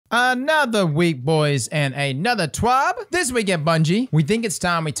Another week, boys, and another TWAB. This week at Bungie, we think it's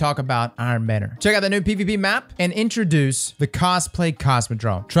time we talk about Iron Banner. Check out the new PvP map and introduce the cosplay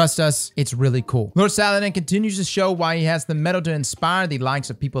Cosmodrome. Trust us, it's really cool. Lord Saladin continues to show why he has the metal to inspire the likes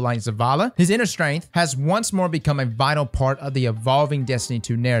of people like Zavala. His inner strength has once more become a vital part of the evolving Destiny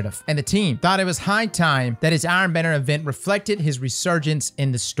 2 narrative, and the team thought it was high time that his Iron Banner event reflected his resurgence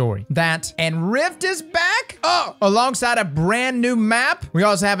in the story. That and Rift is back? Oh! Alongside a brand new map, we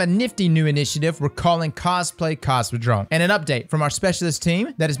also have a nifty new initiative we're calling Cosplay Cosmodrome, and an update from our specialist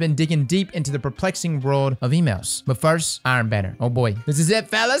team that has been digging deep into the perplexing world of emails. But first, Iron Banner. Oh boy, this is it,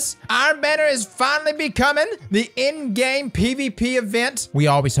 fellas. Iron Banner is finally becoming the in-game PvP event we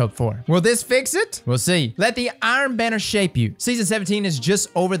always hoped for. Will this fix it? We'll see. Let the Iron Banner shape you. Season 17 is just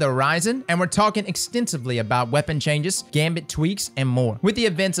over the horizon, and we're talking extensively about weapon changes, Gambit tweaks, and more. With the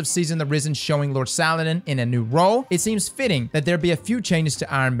events of Season the Risen showing Lord Saladin in a new role, it seems fitting that there be a few changes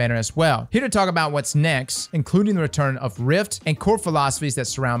to Iron Banner as well. Here to talk about what's next, including the return of Rift and core philosophies that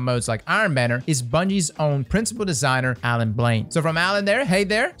surround modes like Iron Banner, is Bungie's own principal designer, Alan Blaine. So from Alan there, hey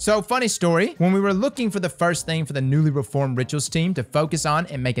there. So funny story, when we were looking for the first thing for the newly reformed Rituals team to focus on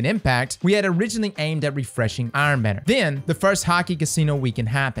and make an impact, we had originally aimed at refreshing Iron Banner. Then, the first Hockey Casino weekend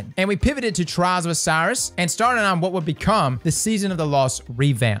happened, and we pivoted to Trials of Osiris and started on what would become the Season of the Lost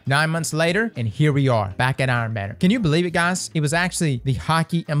revamp. 9 months later, and here we are, back at Iron Banner. Can you believe it, guys? It was actually the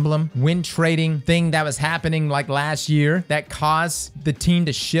hockey emblem win trading thing that was happening like last year that caused the team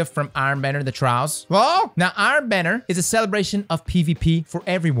to shift from Iron Banner to the Trials. Well, now Iron Banner is a celebration of PvP for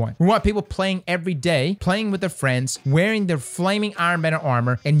everyone. We want people playing every day, playing with their friends, wearing their flaming Iron Banner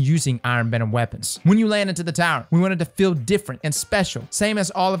armor, and using Iron Banner weapons. When you land into the tower, we wanted to feel different and special, same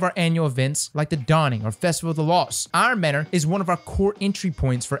as all of our annual events like the Dawning or Festival of the Lost. Iron Banner is one of our core entry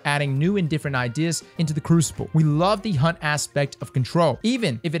points for adding new and different ideas into the Crucible. We love the hunt aspect of control,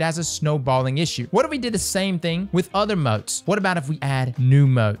 even if it has a snowballing issue. What if we did the same thing with other modes? What about if we add new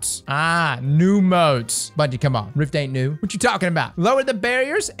modes? New modes. Bungie, come on. Rift ain't new. What you talking about? Lower the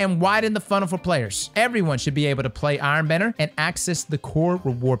barriers and widen the funnel for players. Everyone should be able to play Iron Banner and access the core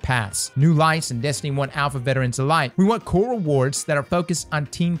reward paths. New lights and Destiny 1 Alpha veterans alike. We want core rewards that are focused on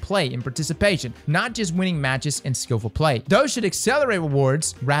team play and participation, not just winning matches and skillful play. Those should accelerate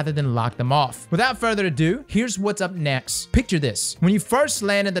rewards rather than lock them off. Without further ado, here's what's up next. Picture this. When you first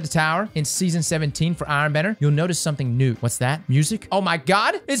land at the tower in Season 17 for Iron Banner, you'll notice something new. What's that? Music? Oh my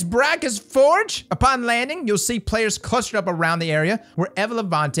god, it's Bracca's Forge! Upon landing, you'll see players clustered up around the area where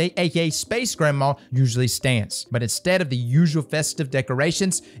Evolvante, aka Space Grandma, usually stands. But instead of the usual festive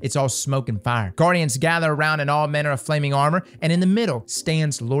decorations, it's all smoke and fire. Guardians gather around in all manner of flaming armor, and in the middle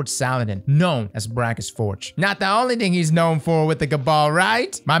stands Lord Saladin, known as Bracca's Forge. Not the only thing he's known for with the Cabal,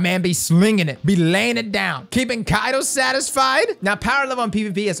 right? My man be slinging it, be laying it down, keeping Kaido satisfied. Now, power level on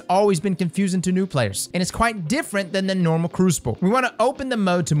PvP has always been confusing to new players, and it's quite different than the normal Crucible. We want to open the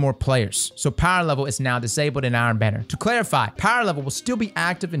mode to more players, so power level is now disabled in Iron Banner. To clarify, power level will still be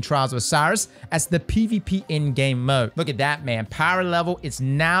active in Trials of Osiris as the PvP in-game mode. Look at that, man. Power level is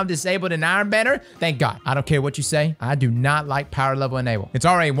now disabled in Iron Banner. Thank God. I don't care what you say. I do not like power level enable. It's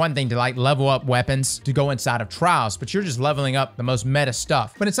already one thing to like level up weapons to go inside of Trials, but you're just leveling up the most meta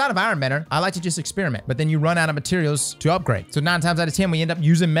stuff. But inside of Iron Banner, I like to just experiment, but then you run out of materials to upgrade. So 9 times out of 10, we end up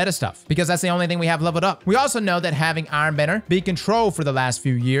using meta stuff because that's the only thing we have leveled up. We also know that having Iron Banner be controlled for the last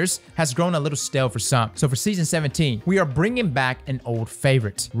few years has grown a little stale for some. So for Season 17, we are bringing back an old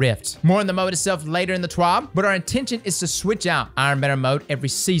favorite, Rift. More on the mode itself later in the TWAB, but our intention is to switch out Iron Banner mode every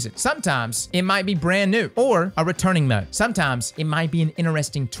season. Sometimes it might be brand new or a returning mode. Sometimes it might be an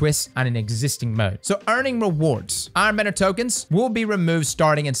interesting twist on an existing mode. So earning rewards. Iron Banner tokens will be removed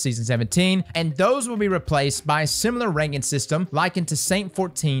starting in Season 17, and those will be replaced by a similar ranking system likened to Saint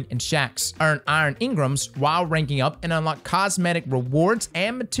 14 and Shaxx. Earn Iron Ingrams while ranking up and unlock cosmetic rewards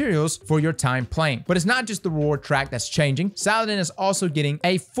and materials for your time playing. But it's not just the reward track that's changing. Saladin is also getting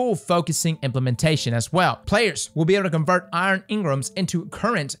a full focusing implementation as well. Players will be able to convert Iron Ingrams into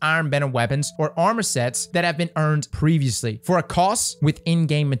current Iron Banner weapons or armor sets that have been earned previously for a cost with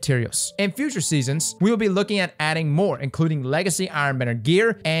in-game materials. In future seasons, we will be looking at adding more, including legacy Iron Banner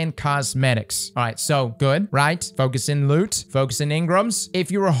gear and cosmetics. All right, so good, right? Focus in loot, focus in Ingrams.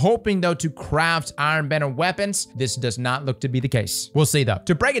 If you were hoping though to craft Iron Banner weapons, this does not look to be the case. We'll see though.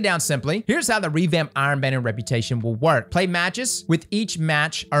 To break it down simply, here's how the revamped Iron Banner Reputation will work. Play matches, with each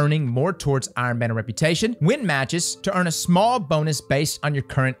match earning more towards Iron Banner Reputation. Win matches to earn a small bonus based on your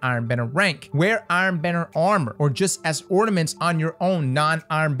current Iron Banner rank. Wear Iron Banner armor or just as ornaments on your own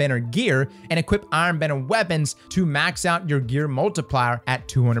non-Iron Banner gear, and equip Iron Banner weapons to max out your gear multiplier at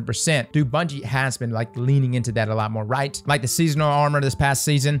 200%. Dude, Bungie has been like leaning into that a lot more, right? Like the seasonal armor this past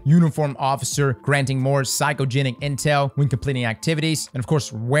season, uniformed officer, granting more psychogenic intel when completing activities, and of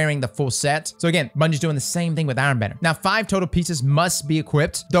course, wearing the full set. So again, Bungie's doing the same thing with Iron Banner. Now, 5 total pieces must be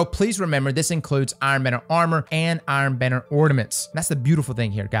equipped, though please remember this includes Iron Banner armor and Iron Banner ornaments. And that's the beautiful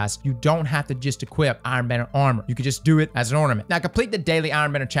thing here, guys. You don't have to just equip Iron Banner armor. You could just do it as an ornament. Now, complete the daily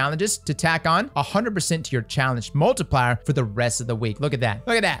Iron Banner challenges to tack on 100% to your challenge multiplier for the rest of the week. Look at that.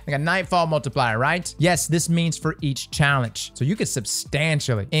 Look at that. Like a Nightfall multiplier, right? Yes, this means for each challenge. So you could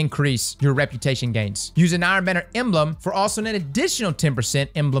substantially increase your reputation gains. Use an Iron Banner emblem for also an additional 10%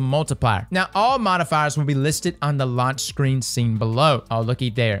 emblem multiplier. Now, all modifiers will be listed on the launch screen seen below. Oh, looky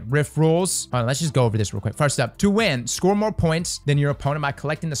there. Rift rules. All right, let's just go over this real quick. First up, to win, score more points than your opponent by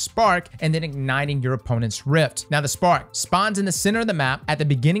collecting the spark and then igniting your opponent's rift. Now, the spark spawns in the center of the map at the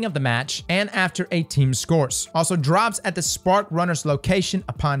beginning of the match and after a team scores. Also drops at the spark runner's location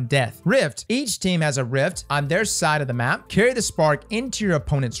upon death. Rift. Each team has a rift on their side of the map. Carry the spark into your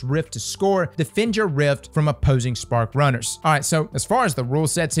opponent's rift to score. Defend your rift from opposing spark runners. All right, so as far as the rule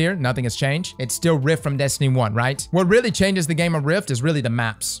sets here, nothing has changed. It's still Rift from Destiny 1, right? What really changes the game of Rift is really the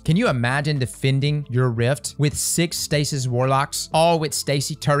maps. Can you imagine defending your rift with 6 Stasis Warlocks, all with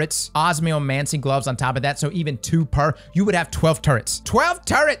Stacy turrets, Osmiomancy gloves on top of that, so even 2 per, you would have 12 turrets. 12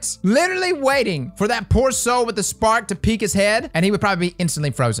 turrets! Literally waiting for that poor soul with the spark to peek his head, and he would probably be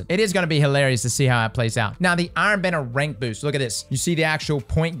instantly frozen. It is going to be hilarious to see how it plays out. Now, the Iron Banner rank boost. Look at this. You see the actual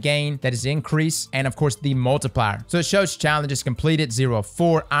point gain that is increased, and of course, the multiplier. So it shows challenges completed 0 of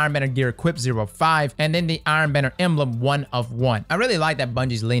 4, Iron Banner gear equipped 0 of 5, and then the Iron Banner emblem 1 of 1. I really like that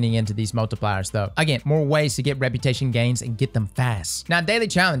Bungie's leaning into these multipliers though. Again, more ways to get reputation gains and get them fast. Now, daily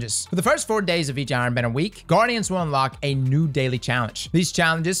challenges. For the first 4 days of each Iron Banner week, Guardians will unlock a new daily challenge. These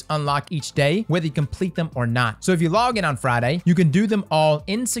challenges unlock each day, whether you complete them or not. So if you log in on Friday, you can do them all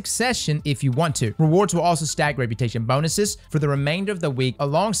in succession if you want to. Rewards will also stack reputation bonuses for the remainder of the week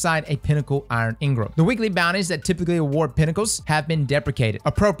alongside a Pinnacle Iron Ingram. The weekly bounties that typically award Pinnacles have been deprecated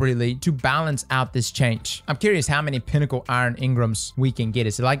appropriately to balance out this change. I'm curious how many Pinnacle Iron Ingrams we can get.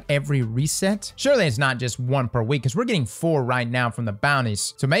 Is it like every reset? Surely it's not just 1 per week because we're getting 4 right now from the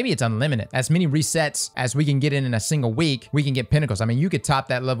bounties. So maybe it's unlimited. As many resets as we can get in a single week, we can get Pinnacles. I mean, you could top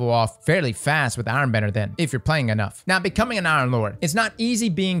that level off fairly fast with Iron Banner then, if you're playing enough. Now, becoming an Iron Lord. It's not easy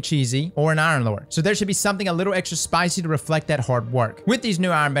being cheesy or an Iron Lord. So there should be something a little extra spicy to reflect that hard work. With these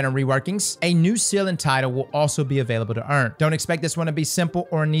new Iron Banner reworkings, a new seal and title will also be available to earn. Don't expect this one to be simple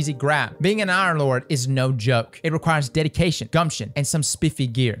or an easy grab. Being an Iron Lord is no joke. It requires dedication, gumption, and some spiffy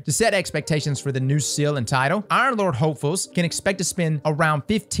gear. To set expectations for the new seal and title, Iron Lord hopefuls can expect to spend around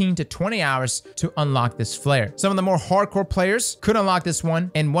 15 to 20 hours to unlock this flare. Some of the more hardcore players could unlock this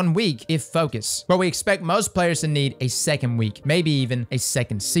one in 1 week if focused, but we expect most players to need a second week, maybe even a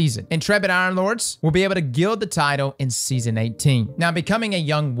second season. Intrepid Iron Lords will be able to gild the title in Season 18. Now, becoming a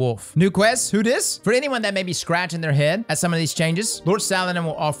young wolf. New quest, who dis? For anyone that may be scratching their head at some of these changes, Lord Saladin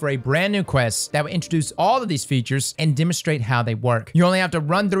will offer a brand new quest that will introduce all of these features and demonstrate how they work. You only have to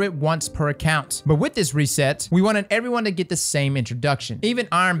run through it once per account. But with this reset, we wanted everyone to get the same introduction. Even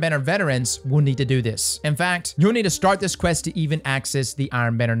Iron Banner veterans will need to do this. In fact, you'll need to start this quest to even access the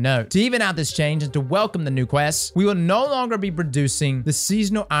Iron Banner node. To even out this change and to welcome the new quests, we will no longer be producing the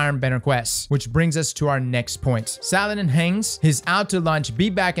seasonal Iron Banner quests, which brings us to our next point. Saladin hangs his out to lunch, be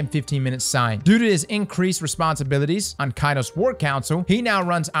back in 15 minutes sign. Due to his increased responsibilities on Kaido's War Council, he now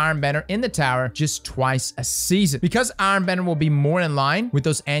runs Iron Banner in the tower just twice a season. Because Iron Banner will be more in line with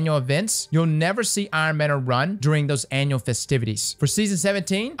those annual events, you'll never see Iron Banner run during those annual festivities. For Season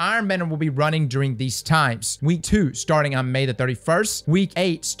 17, Iron Banner will be running during these times. Week 2 starting on May the 31st, Week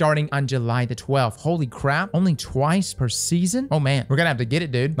 8 starting on July the 12th. Holy crap, only twice per season? Oh man, we're gonna have to get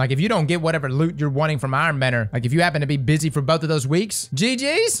it, dude. Like if you don't get whatever loot you're wanting from Iron Banner, like if you happen to be busy for both of those weeks,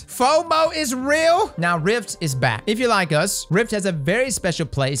 GG's, FOMO is real. Now Rift is back. If you like us, Rift has a very special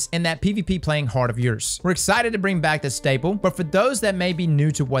place in that PvP playing heart of yours. We're excited to bring back this staple, but for those that may be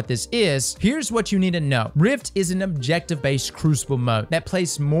new to what this is, here's what you need to know. Rift is an objective-based Crucible mode that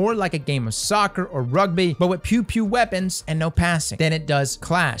plays more like a game of soccer or rugby, but with pew-pew weapons and no passing than it does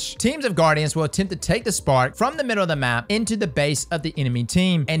Clash. Teams of Guardians will attempt to take the spark from the middle of the map into the base of the enemy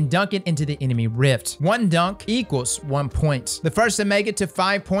team and dunk it into the enemy rift. 1 dunk equals 1 point. The first to make it to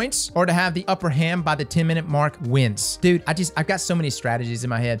 5 points or to have the upper hand by the 10-minute mark wins. Dude, I've got so many strategies in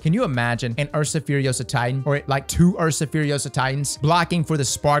my head. Can you imagine an Ursa Furiosa Titan or like 2 Ursa Furiosa Titans blocking for the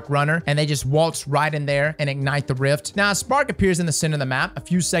spark runner and they just waltz right in there and ignite the rift? Now, a spark appears in the center of the map a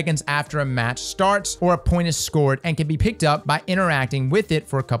few seconds after a match starts or a point is scored and can be picked up by interacting with it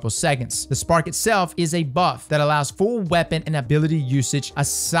for a couple seconds. The spark itself is a buff that allows full weapon and ability usage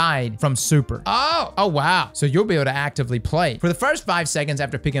aside from super. Oh wow. So you'll be able to actively played. For the first 5 seconds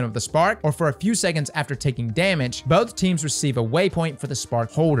after picking up the spark, or for a few seconds after taking damage, both teams receive a waypoint for the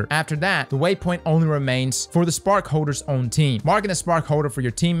spark holder. After that, the waypoint only remains for the spark holder's own team. Marking the spark holder for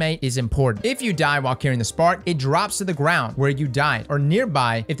your teammate is important. If you die while carrying the spark, it drops to the ground where you died, or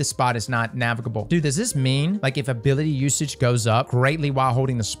nearby if the spot is not navigable. Dude, does this mean, like, if ability usage goes up greatly while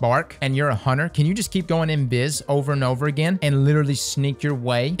holding the spark and you're a hunter, can you just keep going invis over and over again and literally sneak your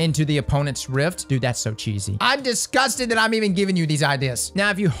way into the opponent's rift? Dude, that's so cheesy. I'm disgusted that I'm even giving you these ideas.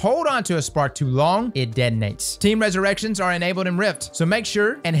 Now, if you hold on to a spark too long, it detonates. Team resurrections are enabled in Rift, so make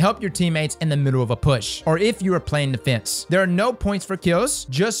sure and help your teammates in the middle of a push, or if you are playing defense. There are no points for kills,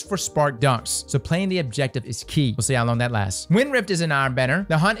 just for spark dunks, so playing the objective is key. We'll see how long that lasts. When Rift is an Iron Banner,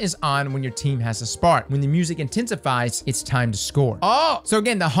 the hunt is on when your team has a spark. When the music intensifies, it's time to score. Oh, so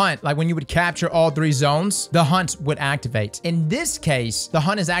again, the hunt, like when you would capture all 3 zones, the hunt would activate. In this case, the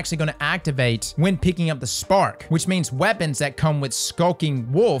hunt is actually going to activate when picking up the spark, which means weapons that come with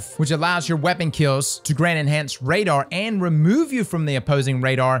Skulking Wolf, which allows your weapon kills to grant enhanced radar and remove you from the opposing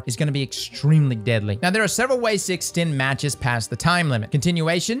radar, is going to be extremely deadly. Now, there are several ways to extend matches past the time limit.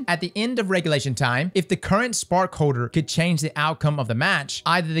 Continuation, at the end of regulation time, if the current spark holder could change the outcome of the match,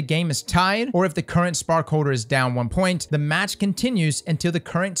 either the game is tied, or if the current spark holder is down 1 point, the match continues until the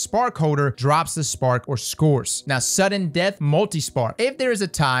current spark holder drops the spark or scores. Now, sudden death multi-spark. If there is a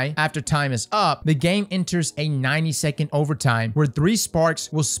tie after time is up, the game enters a 90-second overtime where 3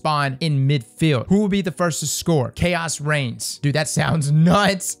 sparks will spawn in midfield. Who will be the first to score? Chaos reigns. Dude, that sounds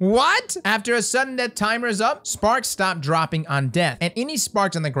nuts. What? After a sudden death timer is up, sparks stop dropping on death, and any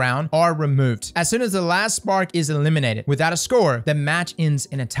sparks on the ground are removed. As soon as the last spark is eliminated without a score, the match ends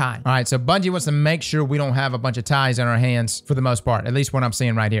in a tie. All right, so Bungie wants to make sure we don't have a bunch of ties in our hands for the most part, at least what I'm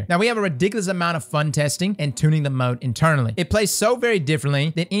seeing right here. Now, we have a ridiculous amount of fun testing and tuning the mode internally. It plays so very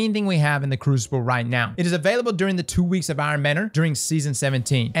differently than anything we have in the Crucible right now. It is available during the 2 weeks of Iron Banner during Season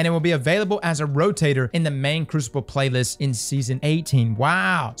 17, and it will be available as a rotator in the main Crucible playlist in Season 18.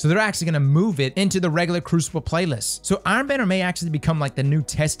 Wow. So they're actually going to move it into the regular Crucible playlist. So Iron Banner may actually become like the new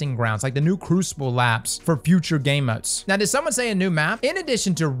testing grounds, like the new Crucible labs for future game modes. Now, did someone say a new map? In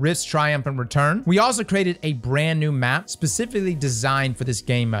addition to Rift's Triumphant Return, we also created a brand new map specifically designed for this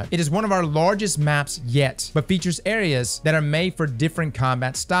game mode. It is one of our largest maps yet, but features areas that are made for different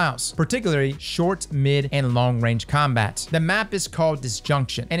combat styles, particularly short, mid, and long-range combat. The map is called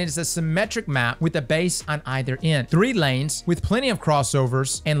Disjunction, and it is a symmetric map with a base on either end. 3 lanes with plenty of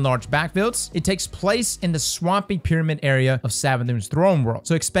crossovers and large backfields. It takes place in the swampy pyramid area of Savathun's throne world,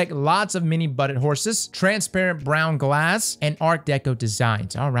 so expect lots of mini-butted horses, transparent brown glass, and Art Deco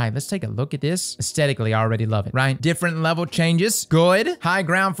designs. All right, let's take a look at this. Aesthetically, I already love it, right? Different level changes. Good. High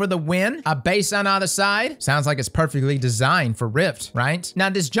ground for the win. A base on either side. Sounds like it's perfectly designed for Rift, right? Now,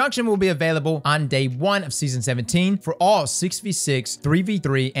 Disjunction will be available on day 1 of Season 17 for all 6v6,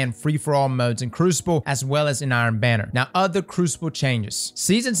 3v3, and free-for-all modes in Crucible, as well as in Iron Banner. Now, other Crucible changes.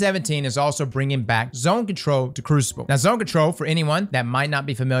 Season 17 is also bringing back Zone Control to Crucible. Now, Zone Control, for anyone that might not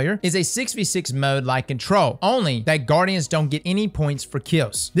be familiar, is a 6v6 mode like Control, only that Guardians don't get any points for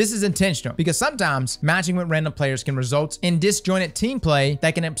kills. This is intentional because sometimes matching with random players can result in disjointed team play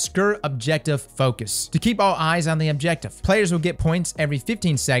that can obscure objective focus. To keep all eyes on the objective, players will get points every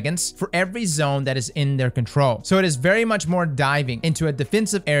 15 seconds for every zone that is in their control. So it is very much more diving into a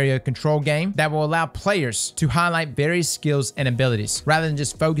defensive area control game that will allow players to highlight various skills and abilities rather than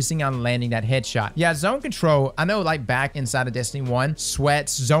just focusing on landing that headshot. Yeah, Zone Control, I know like back inside of Destiny 1,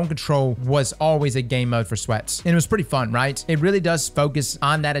 Sweats, Zone Control was always a game mode for Sweats. And it was pretty fun, right? It really does focus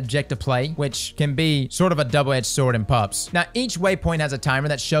on that objective play, which can be sort of a double-edged sword in pubs. Now, each waypoint has a timer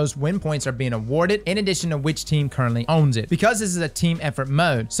that shows when points are being awarded, in addition to which team currently owns it. Because this is a team effort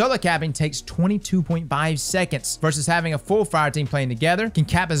mode, solo capping takes 22.5 seconds versus having a full fire team playing together can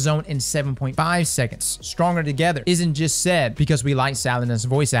cap a zone in 7.5 seconds. Stronger together isn't just said because we like Saladin's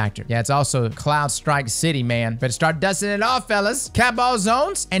voice actor. Yeah, it's also Cloud Strike City, man. Better start dusting it off, fellas. Cap all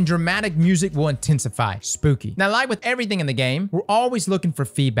zones and dramatic music will intensify. Spooky. Now, like with everything in the game, we're always looking for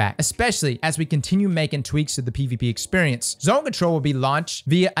feedback, especially as we continue making tweaks to the PvP experience. Zone Control will be launched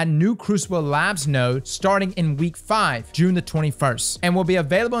via a new Crucible Labs node starting in week 5, June the 21st, and will be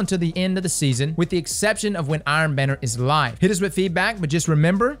available until the end of the season, with the exception of when Iron Banner is live. Hit us with feedback, but just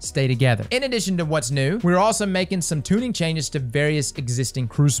remember, stay together. In addition to what's new, we're also making some tuning changes to various existing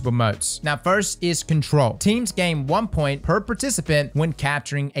Crucible modes. Now, first is Control. Teams gain 1 point per participant when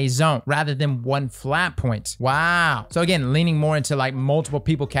capturing a zone, rather than 1 flat point. Wow. So again, leaning more into like multiple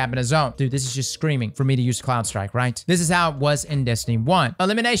people capping a zone. Dude, this is just screaming for me to use Cloud Strike, right? This is how it was in Destiny 1.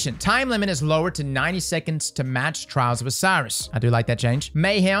 Elimination. Time limit is lowered to 90 seconds to match Trials of Osiris. I do like that change.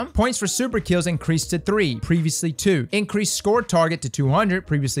 Mayhem. Points for super kills increased to 3. 3, previously 2. Increase score target to 200,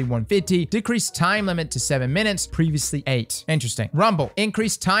 previously 150. Decrease time limit to 7 minutes, previously 8. Interesting. Rumble,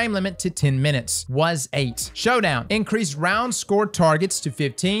 increase time limit to 10 minutes, was 8. Showdown, increase round score targets to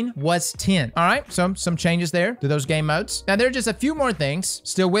 15, was 10. All right, so some changes there to those game modes. Now, there are just a few more things.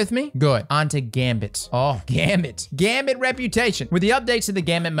 Still with me? Good. On to Gambit. Oh, Gambit. Gambit Reputation. With the updates to the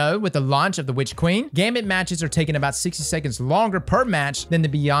Gambit mode with the launch of the Witch Queen, Gambit matches are taking about 60 seconds longer per match than the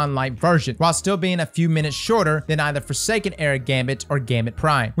Beyond Light version, while still being a few minutes shorter than either Forsaken Era Gambit or Gambit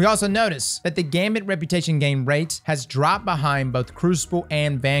Prime. We also notice that the Gambit Reputation gain rate has dropped behind both Crucible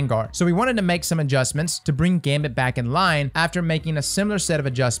and Vanguard, so we wanted to make some adjustments to bring Gambit back in line after making a similar set of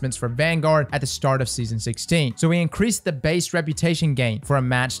adjustments for Vanguard at the start of Season 16. So we increased the base reputation gain for a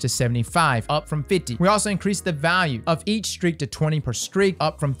match to 75, up from 50. We also increased the value of each streak to 20 per streak,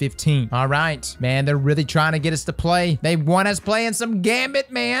 up from 15. All right, man, they're really trying to get us to play. They want us playing some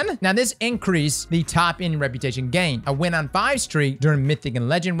Gambit, man. Now, this increased the top end reputation gain. A win on 5 streak during Mythic and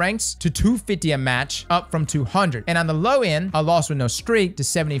Legend ranks to 250 a match, up from 200. And on the low end, a loss with no streak to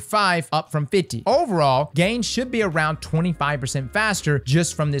 75, up from 50. Overall, gains should be around 25% faster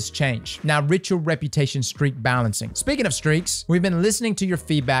just from this change. Now, ritual reputation streak balancing. Speaking of streaks, we've been listening to your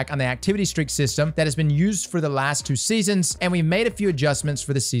feedback on the activity streak system that has been used for the last 2 seasons, and we made a few adjustments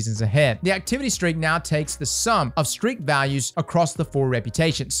for the seasons ahead. The activity streak now takes the sum of streak values across the 4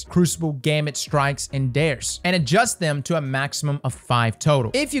 reputations, Crucible, Gambit, Strikes, and Dares, and adjust them to a maximum of 5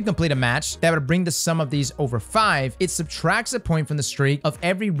 total. If you complete a match that would bring the sum of these over 5, it subtracts a point from the streak of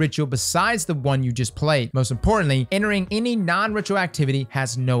every ritual besides the one you just played. Most importantly, entering any non-ritual activity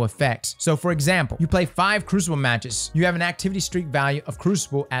has no effect. So for example, you play 5 Crucible matches, you have an activity streak value of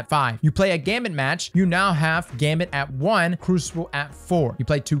Crucible at 5. You play a Gambit match, you now have Gambit at 1, Crucible at 4. You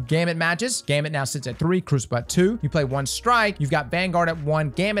play 2 Gambit matches, Gambit now sits at 3, Crucible at 2. You play 1 Strike, you've got Vanguard at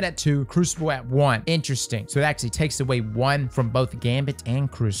 1, Gambit at 2, Crucible at 1. Interesting. So it actually takes away 1 from both Gambit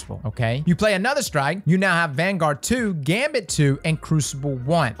and Crucible, okay? You play another Strike, you now have Vanguard 2, Gambit 2, and Crucible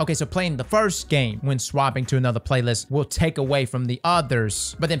 1. Okay, so playing the first game when swapping to another playlist will take away from the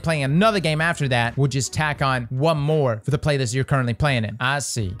others, but then playing another game after that will just tack on 1 more for the playlist you're currently playing in. I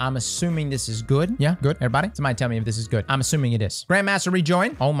see. I'm assuming this is good. Yeah, good. Everybody? Somebody tell me if this is good. I'm assuming it is. Grandmaster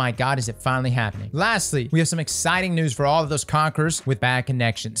Rejoin. Oh my God, is it finally happening? Lastly, we have some exciting news for all of those conquerors with bad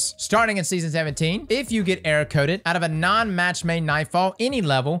connections. Starting in Season 17, if you get error coded out of a non-match made Nightfall any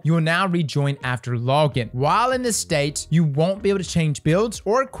level, you will now rejoin after login. While in this state, you won't be able to change builds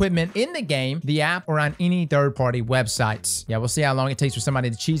or equipment in the game, the app, or on any third-party websites. Yeah, we'll see how long it takes for somebody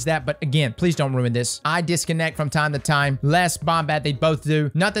to cheese that, but again, please don't ruin this. I disconnect from time to time. Les, Bombat, they both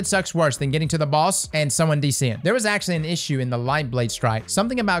do. Nothing sucks worse than getting to the boss and someone DCing. There was actually an issue in the Lightblade Strike.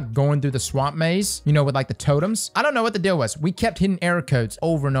 Something about going through the swamp maze, you know, with like the totems. I don't know what the deal was. We kept hitting error codes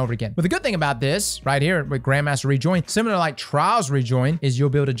over and over again. But the good thing about this right here with Grandmaster Rejoin, similar to like Trials Rejoin, is you'll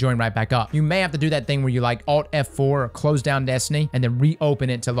be able to join right back up. You may have to do that thing where you like Alt F4 or close down Destiny and then reopen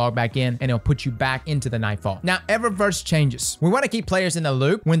it to log back in, and it'll put you back into the Nightfall. Now, Eververse changes. We want to keep players in the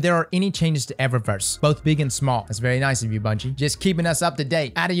loop when there are any changes to Eververse, both big and small. That's very nice of you, Bungie. Just keeping us up to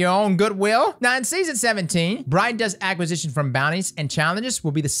date out of your own goodwill. Now, in Season 17, Bright does acquisition from bounties and challenges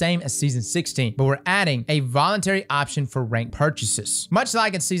will be the same as Season 16, but we're adding a voluntary option for rank purchases. Much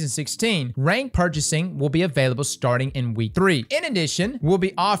like in Season 16, rank purchasing will be available starting in Week 3. In addition, we'll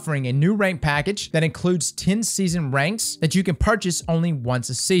be offering a new rank package that includes 10 season ranks that you can purchase only once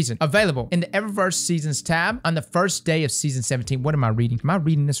a season. Available in the Eververse Seasons tab on the first day of Season 17. What am I reading? Am I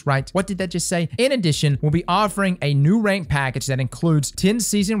reading this right? What did that just say? In addition, we'll be offering a new rank package that includes 10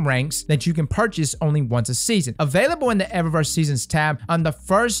 season ranks that you can purchase only once a season. Available in the Eververse Seasons tab on the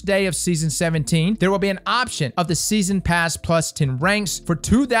first day of Season 17, there will be an option of the Season Pass plus 10 ranks for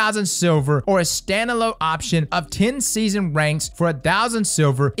 2,000 silver or a standalone option of 10 season ranks for 1,000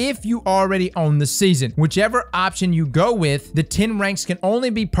 silver if you already own the season. Whichever option you go with, the 10 ranks can only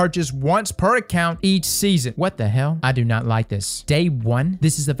be purchased once per account each season. What the hell? I do not like this. Day 1,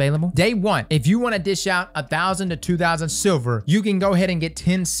 this is available. Day 1, if you want to dish out 1,000 to 2,000 silver, you can go ahead and get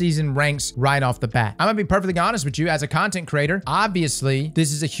 10 season ranks right off the bat. I'm gonna be perfectly honest with you, as a content creator, obviously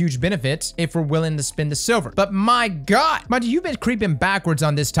this is a huge benefit if we're willing to spend the silver. But my God, Bungie, you've been creeping backwards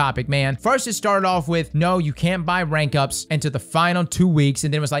on this topic, man. First it started off with, no, you can't buy rank ups until the final 2 weeks,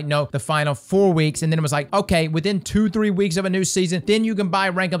 and then it was like, no, the final 4 weeks, and then it was like, okay, within 2-3 weeks of a new season, then you can buy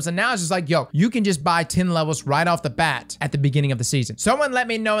rank ups, and now it's just like, yo, you can just buy 10 levels right off the bat at the beginning of the season. Someone let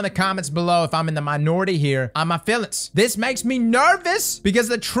me know in the comments below if I'm in the minority here on my feelings. This makes me nervous because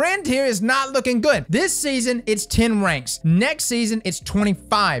the trend here is not looking good. This season, it's 10 ranks. Next season, it's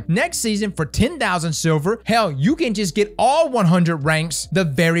 25. Next season, for 10,000 silver, hell, you can just get all 100 ranks the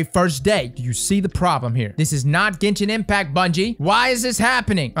very first day. day. Do you see the problem here? This is not Genshin Impact, Bungie. Why is this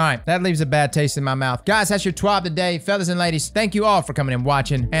happening? All right, that leaves a bad taste in my mouth. Guys, that's your TWAB today. Fellas and ladies, thank you all for coming and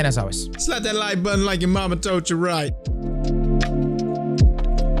watching. And as always, Slap that like button like your mama told you right.